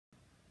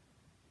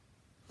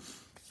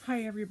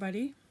Hi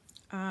everybody.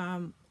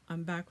 I'm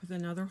back with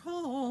another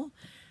haul.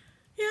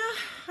 Yeah,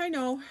 I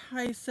know.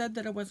 I said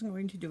that I wasn't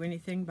going to do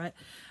anything, but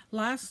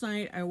last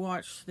night I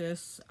watched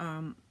this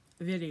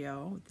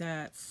video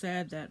that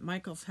said that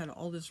Michael's had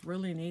all this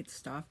really neat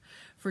stuff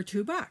for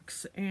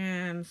 $2.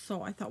 And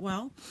so I thought,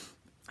 well,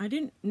 I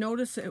didn't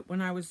notice it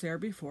when I was there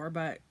before,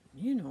 but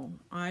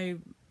I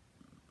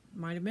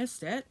might have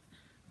missed it.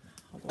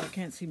 Although I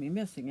can't see me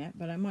missing it,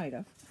 but I might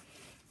have.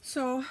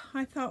 So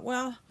I thought,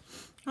 well,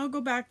 I'll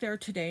go back there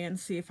today and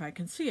see if I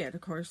can see it.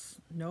 Of course,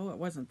 no, it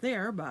wasn't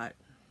there, but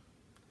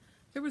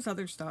there was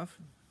other stuff,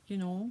 you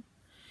know.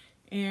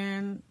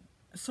 And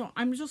so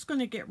I'm just going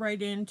to get right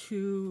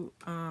into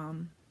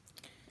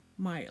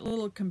my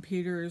little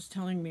computer is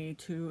telling me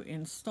to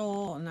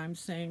install, and I'm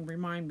saying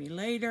remind me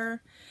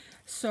later.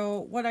 So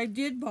what I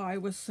did buy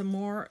was some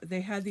more.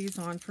 They had these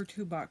on for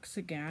 $2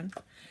 again.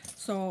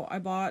 So I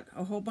bought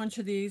a whole bunch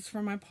of these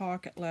for my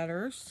pocket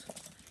letters.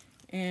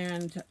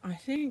 And I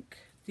think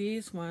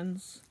these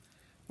ones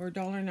were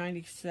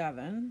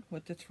 $1.97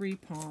 with the 3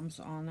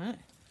 palms on it.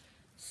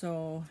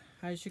 So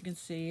as you can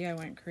see, I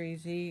went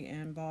crazy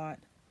and bought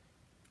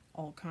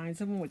all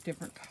kinds of them with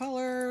different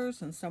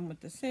colors and some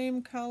with the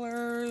same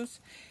colors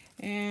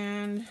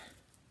and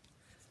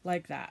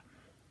like that.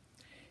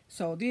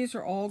 So these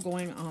are all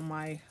going on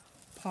my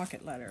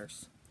pocket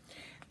letters.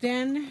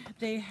 Then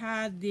they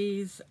had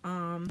these,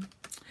 I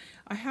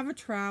have a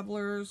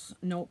traveler's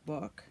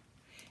notebook.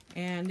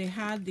 And they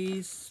had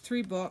these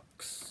 3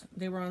 books.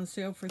 They were on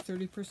sale for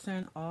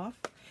 30% off.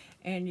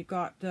 And you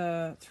got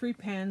the 3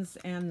 pens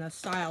and the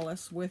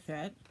stylus with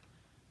it.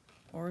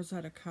 Or is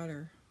that a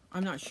cutter?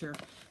 I'm not sure.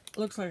 It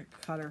looks like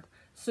a cutter.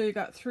 So you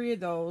got 3 of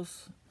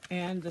those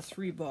and the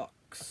 3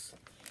 books.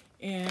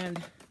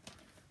 And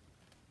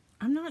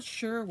I'm not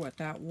sure what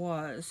that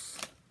was.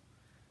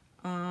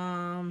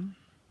 I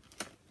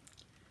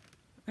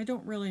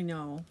don't really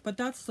know. But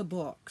that's the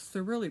books.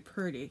 They're really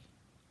pretty.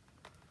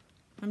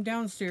 I'm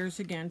downstairs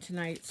again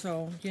tonight,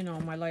 so,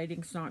 my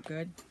lighting's not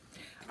good.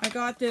 I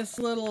got this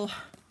little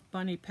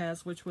bunny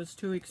pez, which was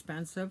too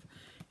expensive.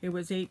 It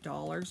was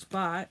 $8,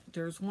 but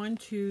there's 1,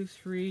 2,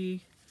 3,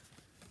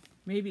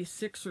 maybe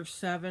 6 or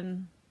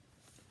 7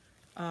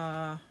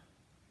 pez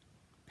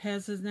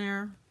in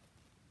there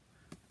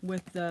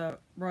with the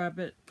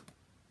rabbit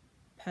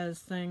pez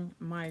thing.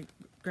 My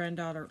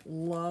granddaughter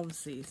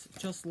loves these,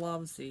 just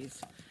loves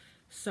these.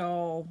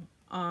 So,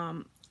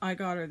 I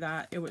got her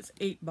that. It was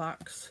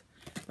 $8.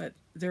 But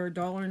they're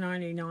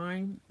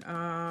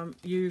 $1.99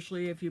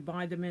 usually if you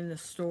buy them in the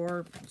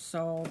store,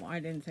 so I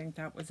didn't think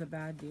that was a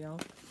bad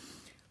deal.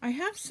 I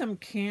have some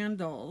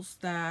candles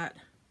that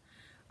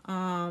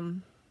I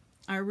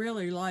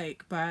really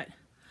like, but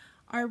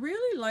I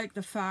really like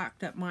the fact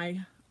that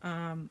my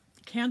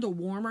candle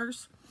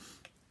warmers,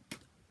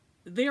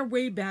 they're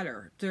way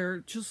better.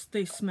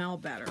 They smell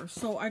better.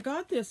 So I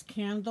got this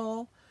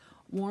candle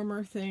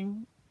warmer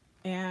thing,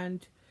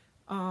 and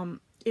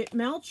it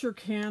melts your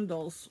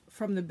candles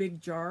from the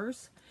big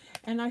jars.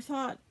 And I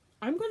thought,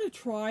 I'm going to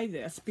try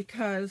this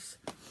because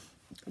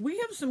we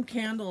have some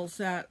candles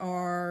that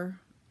are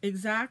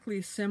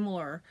exactly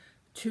similar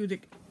to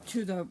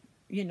the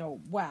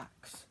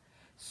wax.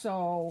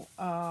 So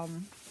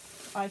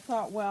I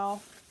thought,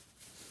 well,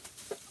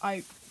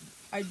 I'd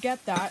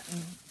get that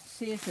and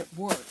see if it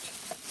worked.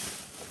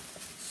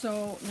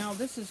 So now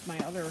this is my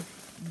other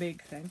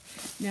big thing.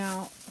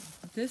 Now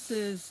this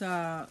is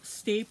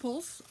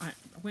Staples. I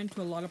went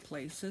to a lot of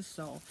places,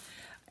 so,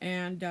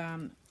 and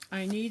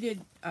I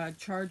needed a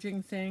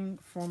charging thing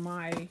for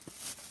my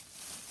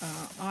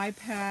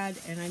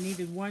iPad, and I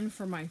needed one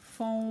for my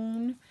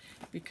phone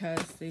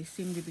because they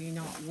seem to be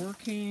not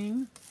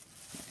working.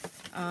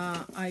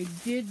 I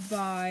did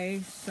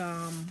buy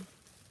some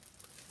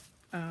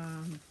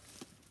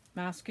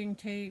masking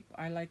tape.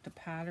 I like the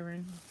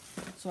pattern,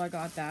 so I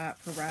got that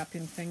for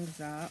wrapping things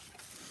up.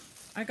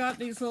 I got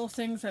these little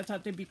things. I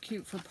thought they'd be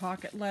cute for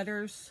pocket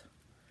letters.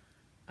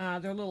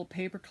 They're little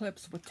paper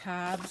clips with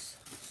tabs,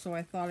 so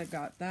I thought I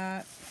got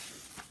that.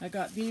 I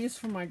got these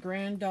for my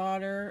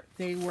granddaughter.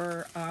 They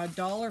were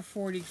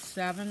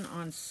 $1.47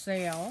 on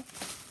sale,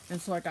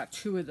 and so I got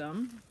 2 of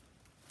them.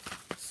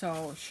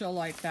 So she'll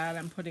like that.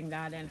 I'm putting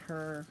that in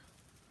her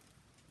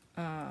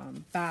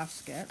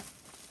basket.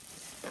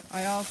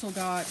 I also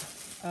got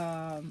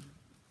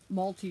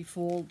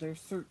multi-fold. There's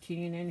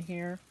 13 in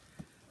here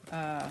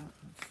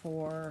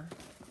for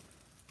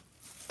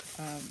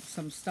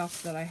some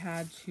stuff that I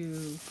had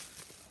to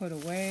put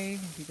away.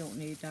 You don't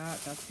need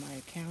that. That's my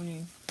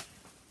accounting.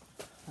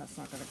 That's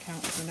not going to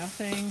count for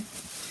nothing.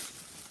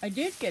 I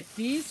did get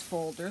these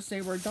folders.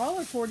 They were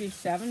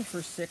 $1.47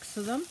 for 6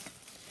 of them.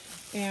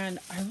 And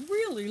I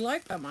really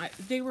like them.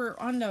 They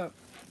were on the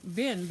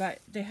bin, but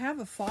they have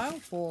a file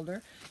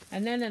folder.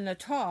 And then in the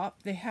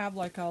top, they have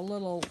like a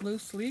little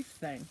loose leaf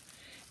thing.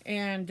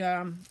 And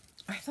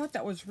I thought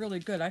that was really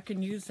good. I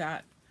can use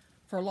that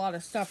for a lot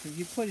of stuff. If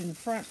you put in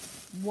front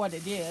what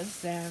it is,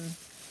 then,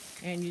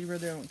 and you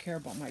really don't care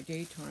about my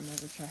daytimer,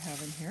 which I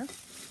have in here.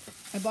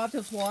 I bought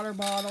this water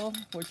bottle,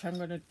 which I'm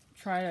going to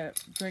try to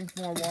drink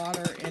more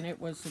water, and it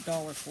was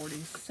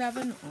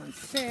 $1.47 on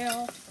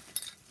sale,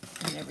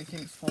 and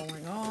everything's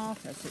falling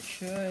off as it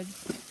should.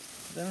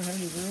 I don't have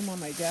any room on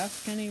my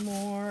desk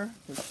anymore,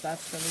 which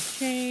that's going to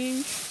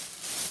change.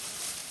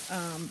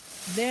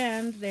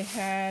 Then they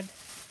had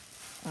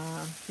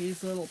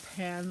these little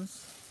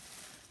pens.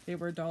 They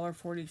were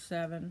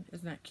 $1.47.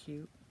 Isn't that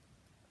cute?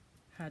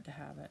 Had to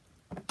have it.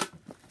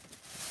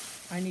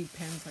 I need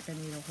pens like I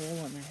need a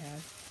hole in my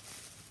head.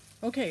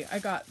 Okay, I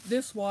got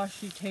this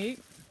washi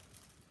tape.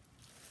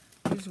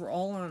 These were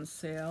all on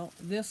sale.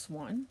 This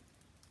one,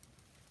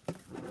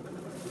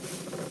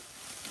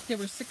 they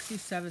were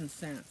 67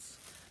 cents.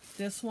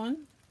 This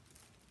one,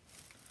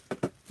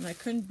 and I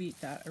couldn't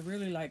beat that. I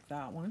really like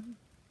that one.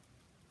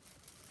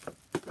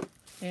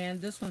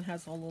 And this one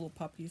has all little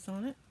puppies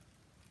on it.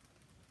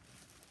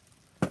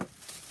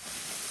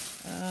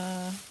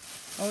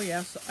 Oh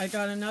yes, I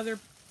got another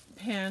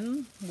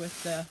pen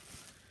with the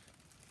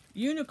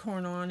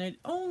unicorn on it,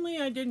 only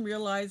I didn't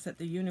realize that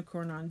the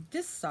unicorn on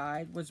this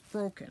side was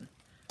broken.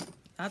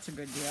 That's a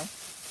good deal.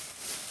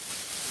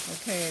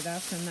 Okay,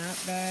 that's in that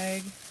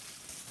bag.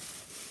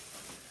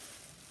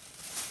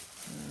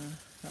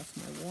 That's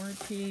my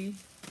warranty.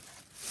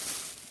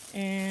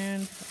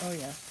 And, oh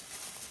yes,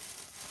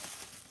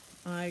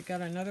 I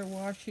got another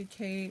washi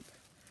tape,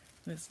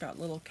 and it's got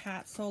little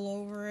cats all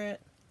over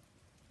it.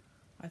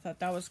 I thought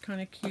that was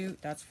kind of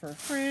cute. That's for a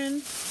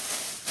friend.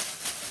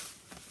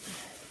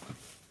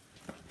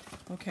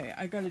 Okay,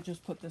 I gotta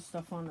just put this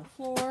stuff on the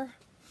floor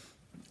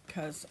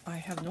because I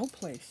have no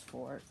place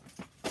for it.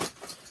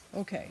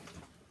 Okay.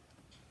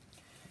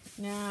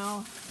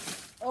 Now,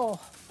 oh,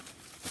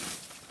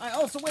 I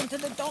also went to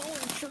the Dollar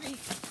Tree.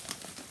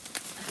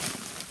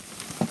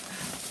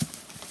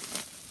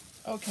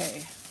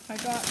 Okay, I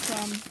got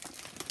some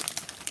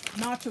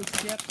nacho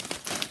chips,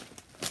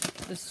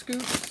 the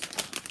scoops.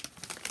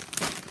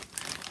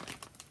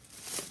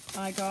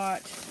 I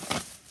got,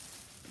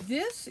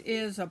 this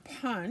is a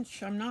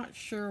punch. I'm not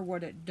sure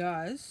what it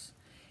does.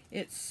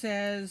 It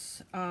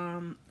says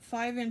 5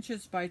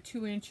 inches by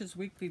 2 inches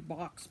weekly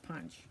box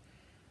punch.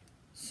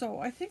 So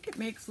I think it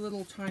makes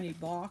little tiny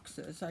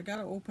boxes. I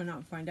gotta open up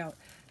and find out.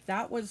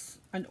 That was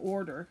an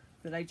order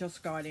that I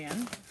just got in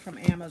from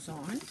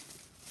Amazon.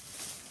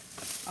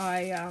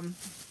 I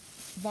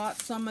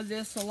bought some of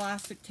this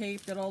elastic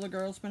tape that all the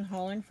girls been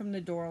hauling from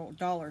the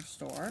dollar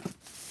store.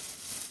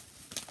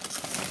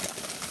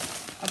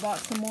 I bought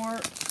some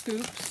more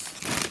scoops.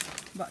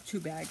 Bought 2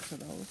 bags of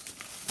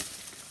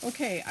those.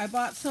 Okay, I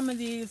bought some of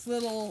these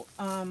little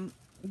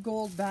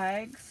gold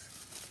bags,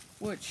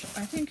 which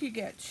I think you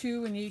get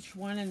 2 in each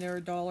one, and they're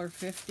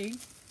 $1.50.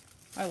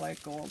 I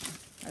like gold,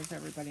 as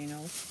everybody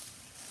knows.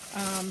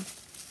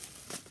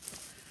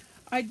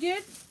 I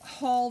did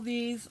haul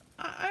these.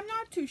 I'm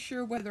not too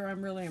sure whether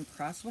I'm really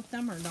impressed with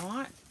them or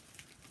not,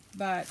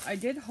 but I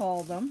did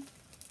haul them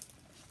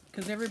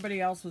because everybody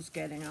else was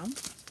getting them.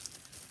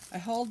 I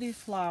hauled these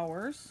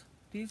flowers.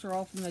 These are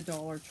all from the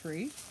Dollar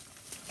Tree.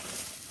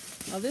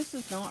 Now this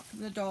is not from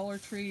the Dollar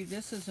Tree.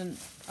 This is an,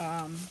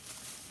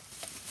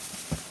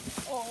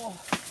 oh,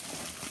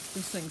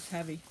 this thing's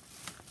heavy.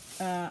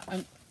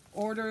 An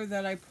order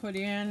that I put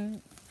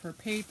in for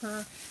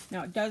paper.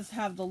 Now it does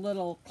have the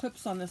little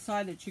clips on the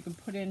side that you can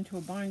put into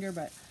a binder,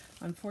 but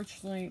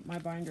unfortunately my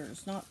binder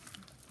is not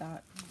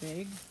that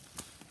big.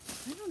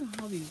 I don't know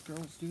how these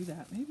girls do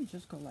that. Maybe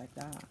just go like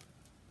that.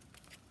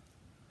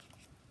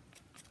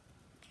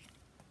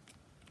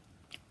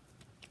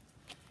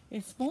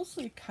 It's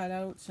mostly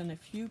cutouts and a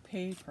few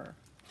paper.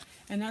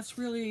 And that's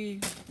really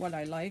what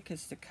I like,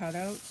 is the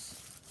cutouts.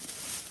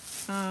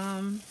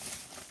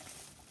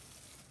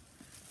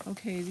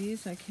 Okay,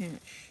 these I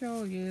can't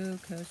show you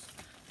because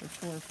they're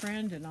for a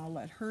friend, and I'll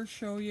let her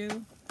show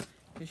you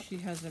because she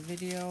has a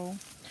video.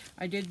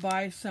 I did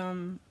buy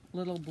some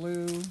little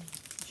blue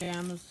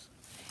gems,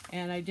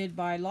 and I did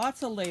buy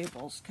lots of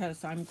labels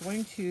because I'm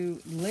going to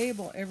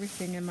label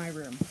everything in my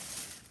room.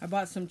 I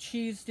bought some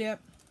cheese dip,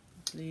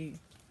 the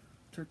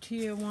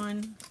tortilla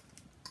one.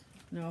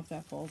 Now if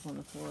that falls on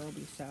the floor, I'll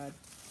be sad.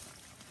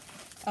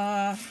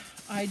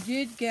 I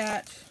did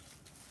get,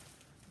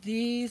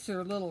 these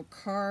are little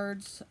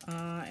cards,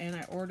 and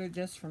I ordered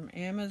this from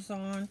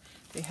Amazon.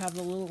 They have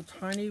the little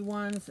tiny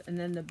ones and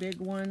then the big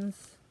ones.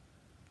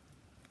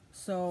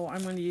 So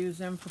I'm going to use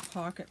them for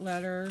pocket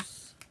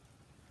letters.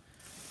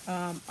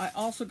 I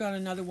also got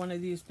another one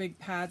of these big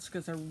pads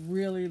because I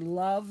really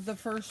love the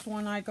first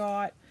one I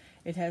got.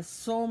 It has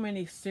so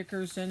many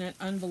stickers in it,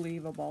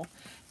 unbelievable.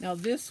 Now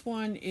this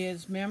one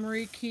is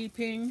memory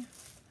keeping,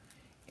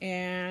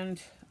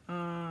 and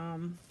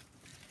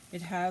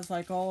it has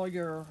like all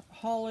your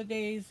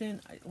holidays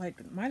in.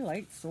 Like, my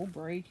light's so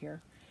bright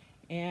here,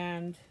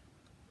 and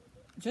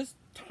just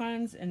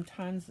tons and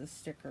tons of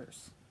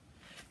stickers.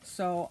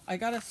 So I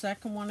got a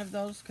second one of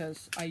those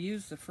because I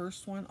used the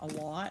first one a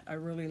lot. I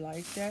really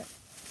liked it.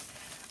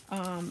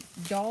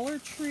 Dollar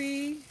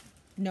Tree,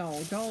 no,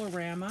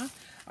 Dollarama.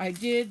 I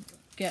did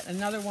get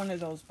another one of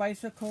those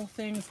bicycle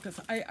things because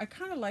I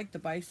kind of like the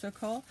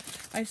bicycle.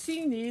 I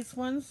seen these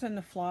ones and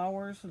the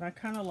flowers and I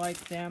kind of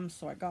like them,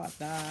 so I got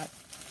that.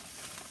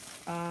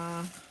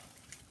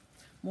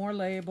 More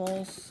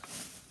labels.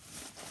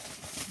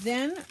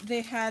 Then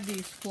they had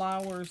these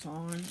flowers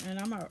on, and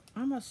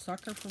I'm a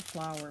sucker for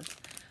flowers.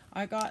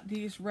 I got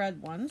these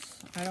red ones.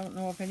 I don't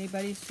know if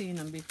anybody's seen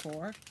them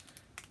before.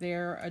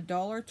 They're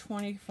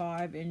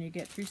 $1.25 and you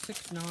get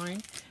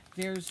 369.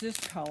 There's this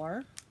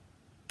color.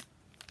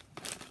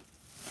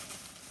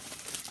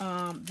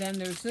 Then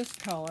there's this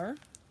color.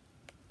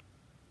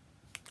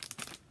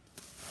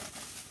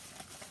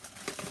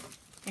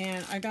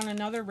 And I got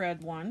another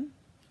red one.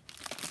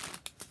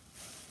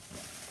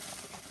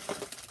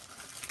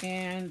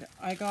 And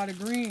I got a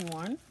green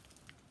one.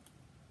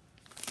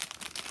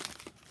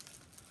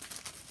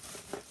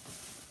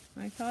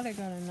 I thought I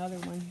got another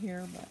one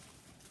here,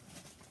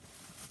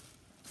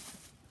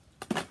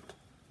 but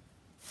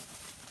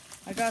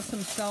I got some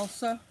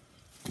salsa.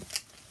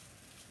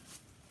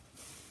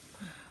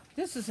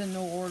 This is in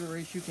no order,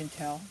 as you can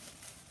tell.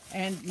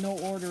 And no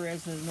order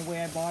as in the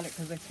way I bought it,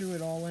 because I threw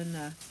it all in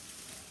the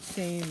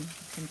same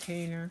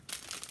container.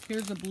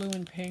 Here's a blue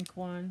and pink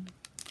one.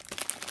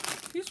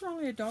 These were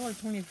only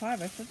 $1.25. I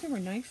thought they were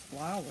nice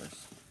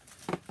flowers.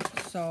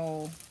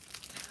 So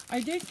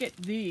I did get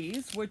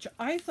these, which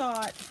I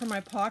thought for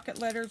my pocket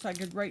letters I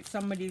could write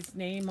somebody's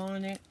name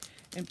on it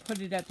and put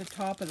it at the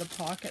top of the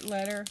pocket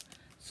letter.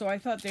 So I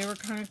thought they were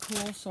kind of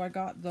cool, so I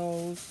got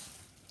those.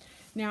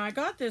 Now I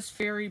got this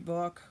fairy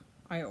book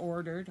I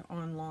ordered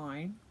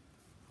online,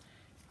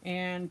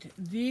 and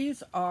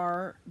these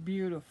are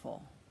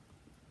beautiful.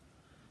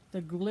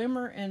 The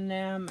glimmer in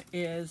them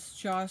is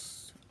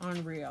just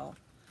unreal.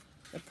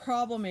 The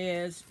problem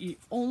is you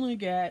only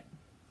get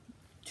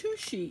 2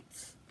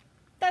 sheets.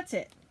 That's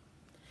it.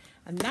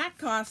 And that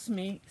cost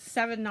me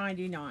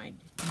 $7.99.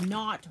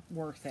 Not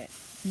worth it.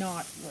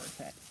 Not worth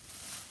it.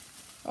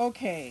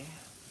 Okay,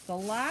 the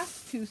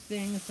last 2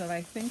 things that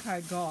I think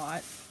I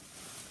got,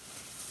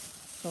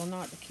 so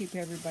not to keep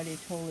everybody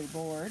totally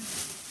bored.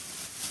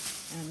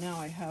 And now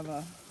I have a,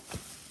 I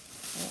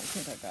don't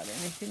think I got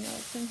anything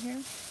else in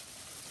here.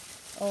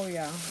 Oh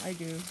yeah, I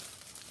do.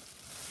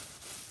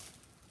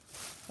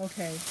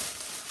 Okay,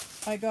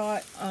 I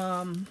got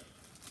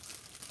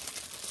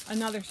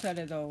another set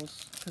of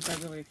those because I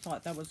really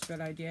thought that was a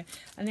good idea.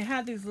 And they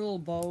had these little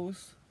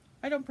bows.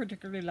 I don't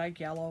particularly like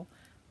yellow,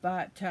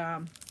 but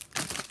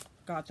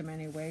got them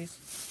anyways.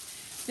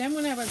 Then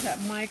when I was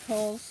at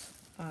Michael's,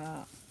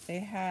 they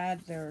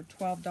had their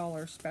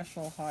 $12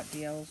 special hot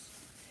deals.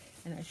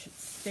 And I should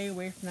stay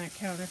away from that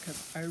counter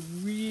because I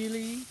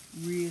really,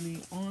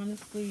 really,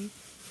 honestly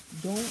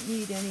don't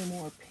need any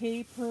more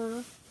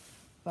paper.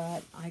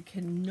 But I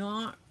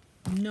cannot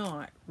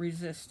not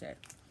resist it.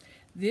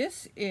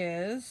 This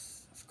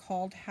is, it's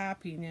called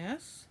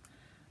Happiness.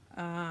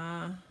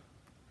 And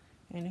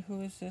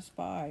who is this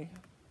by?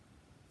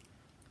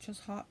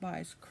 Just Hot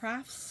Buys.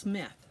 Craft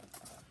Smith.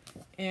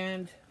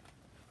 And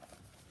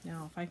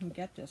now if I can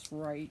get this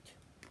right.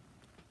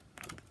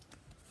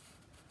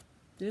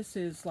 This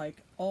is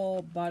like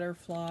all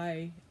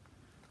butterfly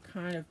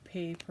kind of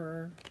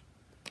paper.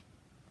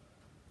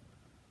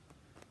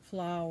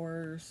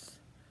 Flowers.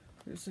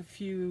 There's a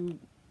few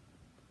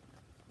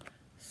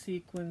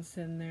sequins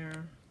in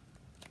there.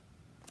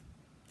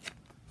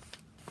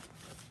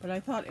 But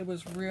I thought it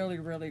was really,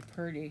 really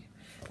pretty.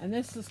 And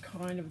this is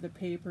kind of the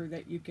paper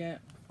that you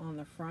get on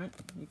the front.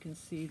 You can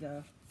see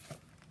the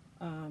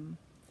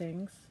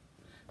things.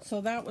 So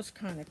that was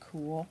kind of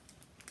cool.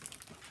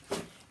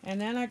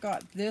 And then I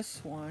got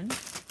this one.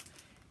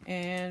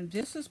 And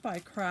this is by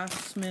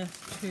Craft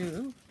Smith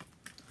too.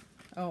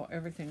 Oh,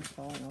 everything's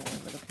falling all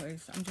over the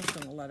place. I'm just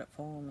going to let it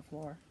fall on the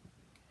floor.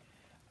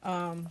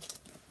 And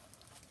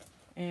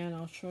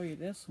I'll show you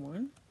this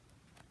one.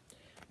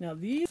 Now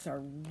these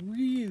are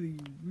really,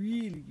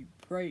 really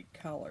bright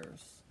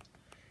colors.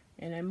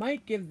 And I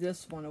might give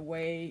this one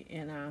away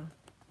in a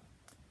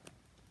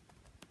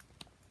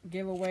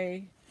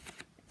giveaway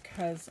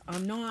because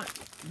I'm not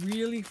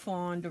really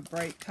fond of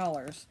bright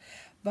colors.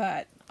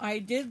 But I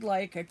did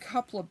like a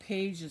couple of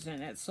pages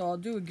in it, so I'll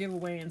do a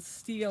giveaway and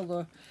steal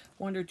the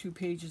 1 or 2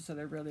 pages that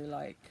I really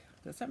like.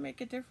 Does that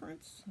make a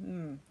difference?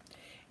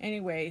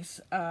 Anyways,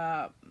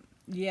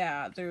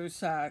 yeah,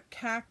 there's a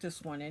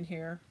cactus one in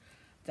here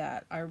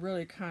that I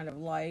really kind of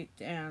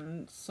liked,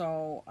 and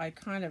so I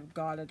kind of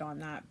got it on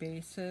that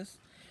basis,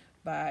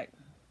 but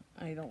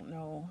I don't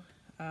know.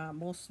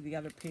 Most of the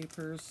other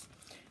papers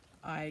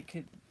I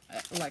could,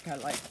 like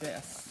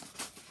this,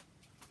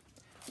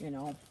 you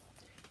know.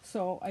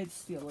 So I'd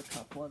steal a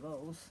couple of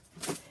those.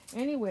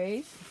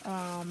 Anyways,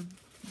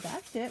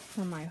 that's it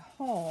for my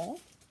haul.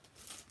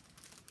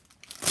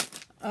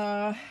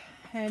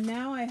 And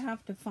now I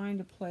have to find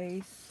a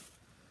place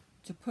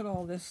to put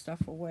all this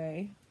stuff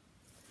away.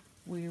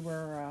 We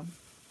were,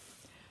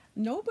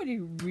 nobody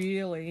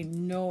really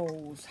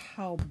knows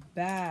how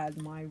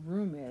bad my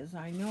room is.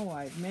 I know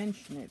I've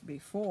mentioned it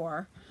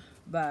before,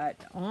 But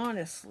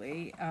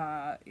honestly,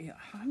 yeah,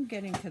 I'm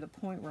getting to the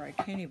point where I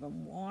can't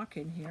even walk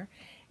in here.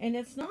 And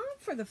it's not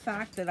for the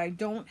fact that I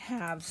don't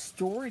have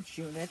storage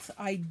units.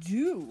 I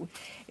do.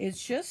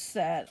 It's just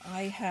that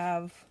I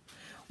have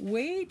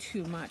way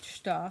too much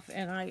stuff,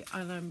 and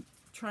I'm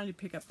trying to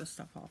pick up the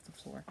stuff off the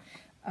floor.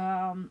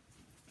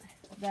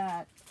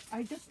 That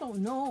I just don't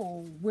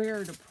know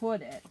where to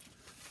put it.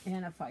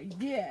 And if I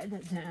did,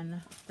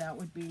 then that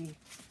would be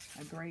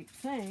a great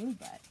thing,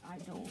 but I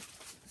don't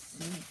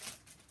seem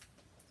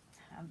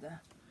to have the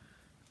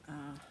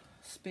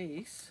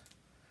space.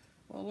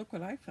 Well, look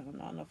what I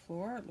found on the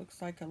floor. It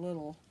looks like a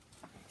little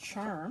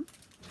charm.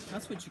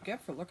 That's what you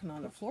get for looking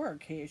on the floor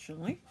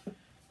occasionally. You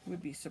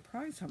would be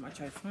surprised how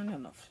much I find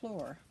on the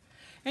floor.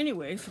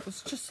 Anyways, it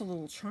was just a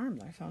little charm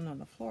that I found on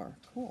the floor.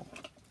 Cool.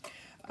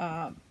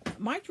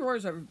 My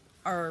drawers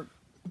are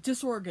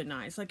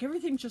disorganized. Like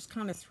everything's just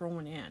kind of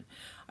thrown in.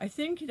 I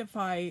think if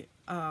I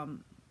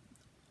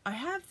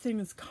have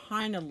things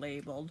kind of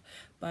labeled,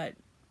 but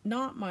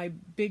not my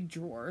big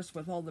drawers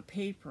with all the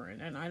paper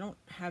in it. I don't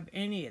have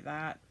any of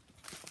that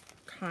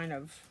kind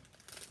of,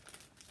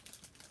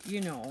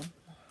 you know,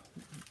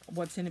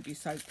 what's in it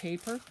besides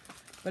paper.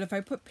 But if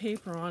I put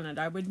paper on it,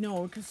 I would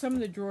know, because some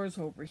of the drawers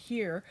over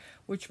here,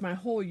 which my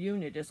whole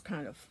unit is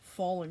kind of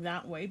falling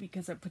that way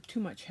because I put too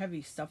much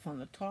heavy stuff on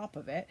the top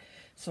of it.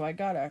 So I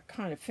gotta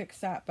kind of fix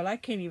that. But I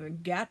can't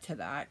even get to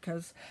that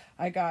because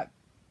I got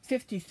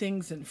 50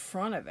 things in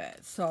front of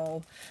it.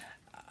 So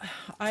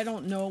I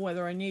don't know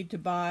whether I need to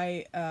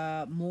buy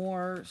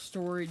more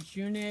storage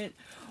unit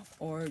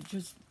or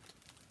just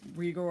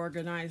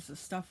reorganize the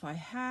stuff I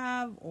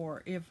have,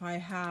 or if I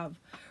have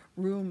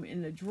room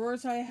in the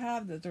drawers I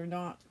have that they're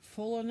not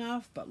full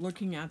enough, but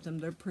looking at them,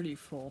 they're pretty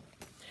full.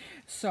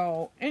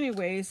 So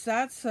anyways,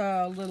 that's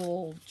a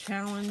little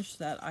challenge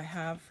that I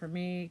have for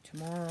me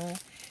tomorrow.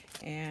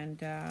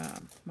 And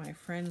my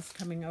friend's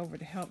coming over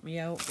to help me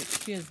out,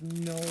 but she has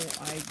no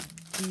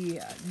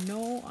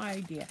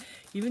idea.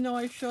 Even though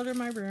I showed her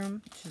my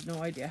room, she has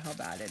no idea how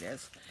bad it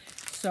is.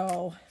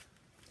 So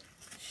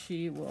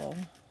she will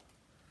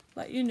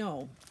let you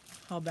know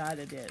how bad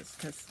it is,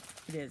 because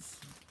it is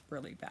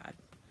really bad.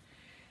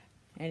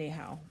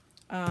 Anyhow,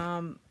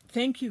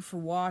 thank you for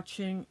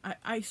watching.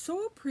 I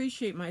so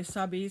appreciate my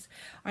subbies.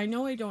 I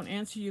know I don't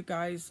answer you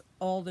guys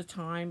all the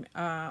time.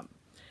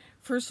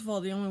 First of all,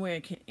 the only way I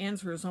can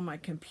answer is on my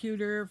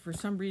computer. For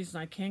some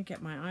reason, I can't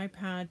get my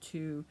iPad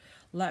to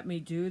let me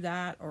do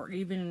that, or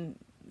even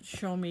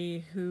show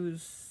me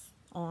who's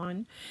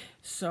on.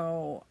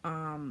 So,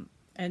 and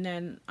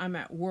then I'm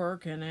at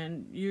work, and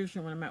then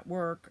usually when I'm at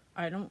work,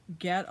 I don't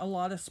get a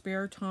lot of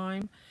spare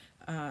time.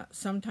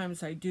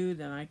 Sometimes I do,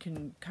 then I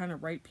can kind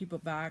of write people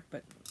back,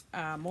 but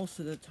most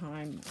of the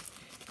time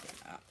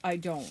I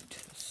don't.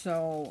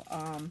 So,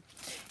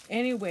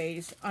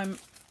 anyways,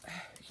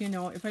 you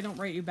know, if I don't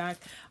write you back,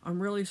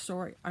 I'm really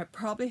sorry. I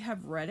probably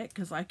have read it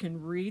because I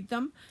can read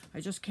them. I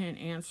just can't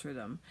answer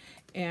them.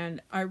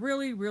 And I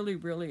really, really,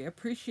 really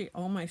appreciate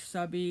all my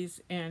subbies.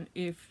 And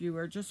if you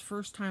are just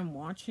first time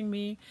watching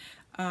me,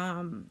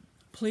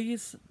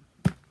 please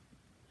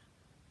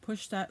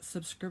push that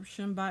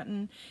subscription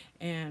button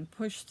and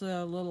push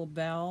the little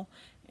bell,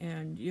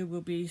 and you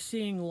will be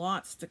seeing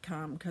lots to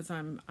come, because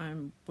I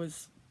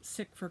was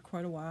sick for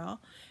quite a while,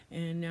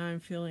 and now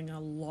I'm feeling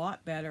a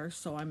lot better.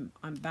 So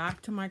I'm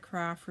back to my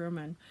craft room,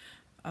 and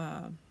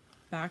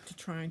back to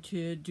trying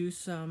to do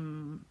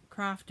some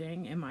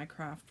crafting in my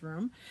craft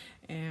room,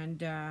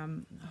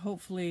 and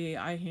hopefully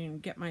I can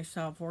get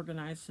myself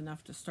organized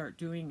enough to start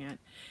doing it.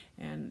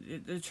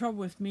 And the trouble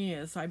with me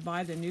is I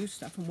buy the new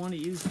stuff and want to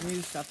use the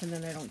new stuff, and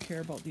then I don't care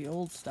about the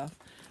old stuff.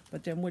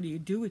 But then what do you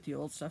do with the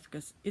old stuff?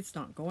 Because it's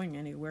not going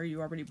anywhere.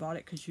 You already bought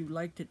it because you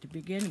liked it to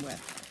begin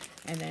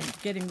with. And then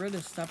getting rid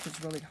of stuff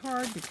is really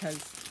hard because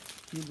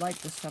you like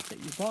the stuff that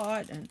you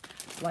bought. And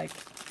like,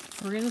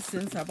 for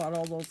instance, I bought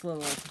all those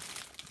little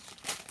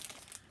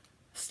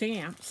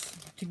stamps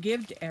to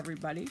give to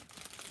everybody.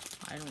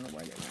 I don't know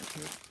where they went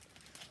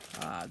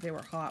to. They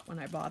were hot when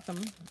I bought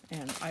them,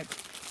 and I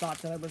thought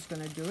that I was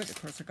going to do it.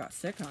 Of course, I got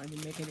sick, and I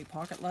didn't make any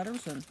pocket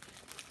letters, and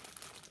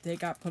they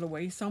got put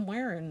away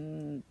somewhere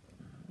and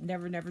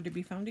never to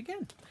be found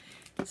again.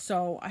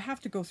 So I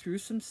have to go through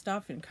some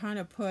stuff and kind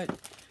of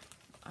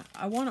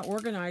I want to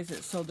organize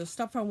it so the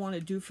stuff I want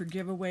to do for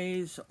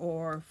giveaways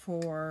or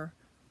for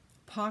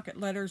pocket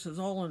letters is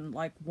all in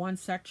like one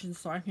section,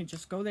 so I can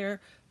just go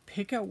there,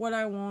 pick out what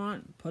I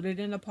want, put it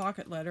in a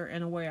pocket letter,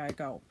 and away I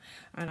go.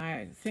 And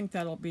I think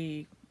that'll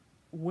be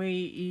way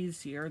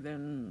easier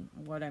than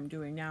what I'm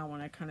doing now, when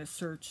I kind of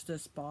search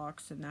this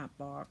box and that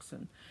box,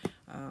 and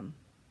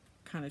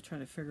kind of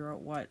trying to figure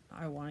out what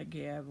I want to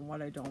give and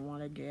what I don't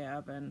want to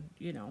give. And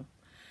you know,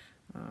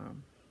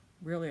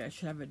 really I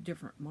should have a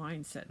different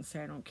mindset and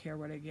say I don't care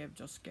what I give,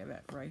 just give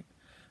it, right?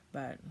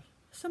 But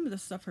some of the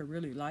stuff I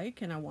really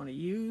like and I want to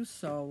use,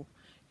 so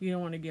you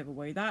don't want to give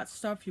away that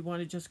stuff. You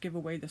want to just give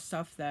away the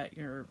stuff that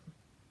you're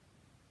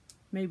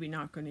maybe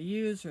not going to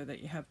use, or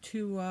that you have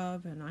two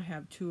of, and I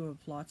have two of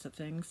lots of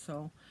things.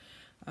 So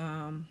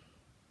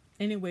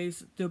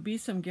anyways, there'll be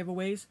some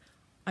giveaways.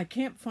 I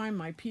can't find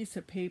my piece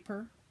of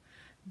paper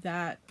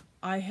that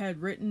I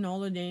had written all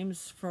the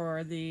names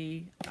for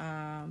the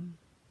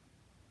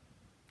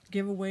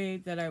giveaway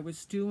that I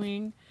was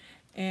doing.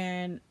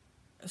 And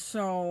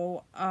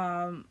so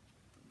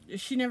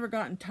she never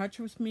got in touch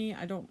with me.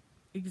 I don't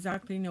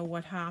exactly know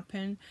what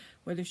happened,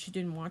 whether she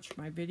didn't watch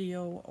my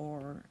video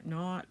or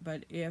not.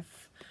 But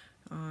if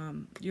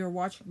you're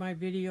watching my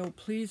video,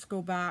 please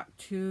go back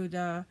to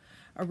the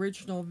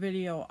original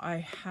video I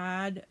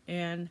had,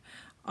 and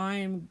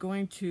I'm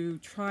going to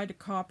try to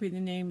copy the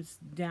names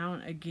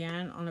down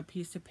again on a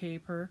piece of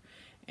paper.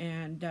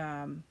 And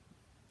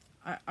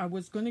I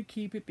was going to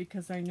keep it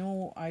because I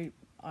know I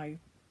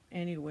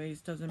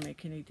anyways doesn't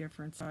make any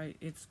difference.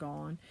 It's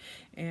gone,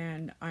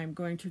 and I'm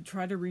going to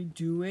try to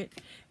redo it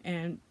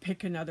and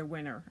pick another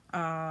winner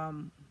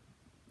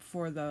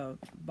for the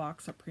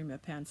box of Prima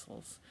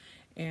pencils.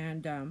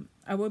 And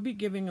I will be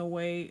giving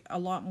away a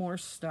lot more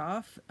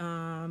stuff.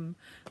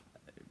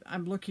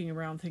 I'm looking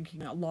around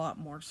thinking a lot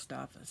more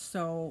stuff.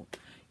 So,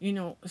 you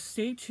know,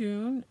 stay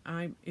tuned.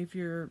 If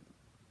you're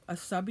a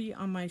subby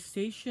on my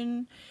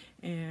station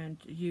and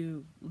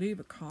you leave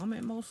a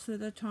comment most of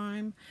the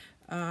time,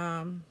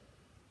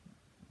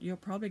 you'll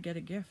probably get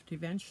a gift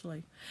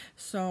eventually.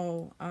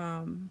 So,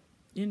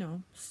 you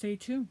know, stay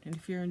tuned. And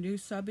if you're a new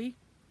subby,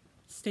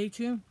 stay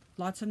tuned.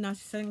 Lots of nice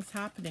things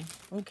happening.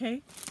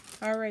 Okay?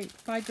 All right.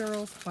 Bye,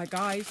 girls. Bye,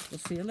 guys. We'll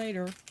see you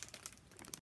later.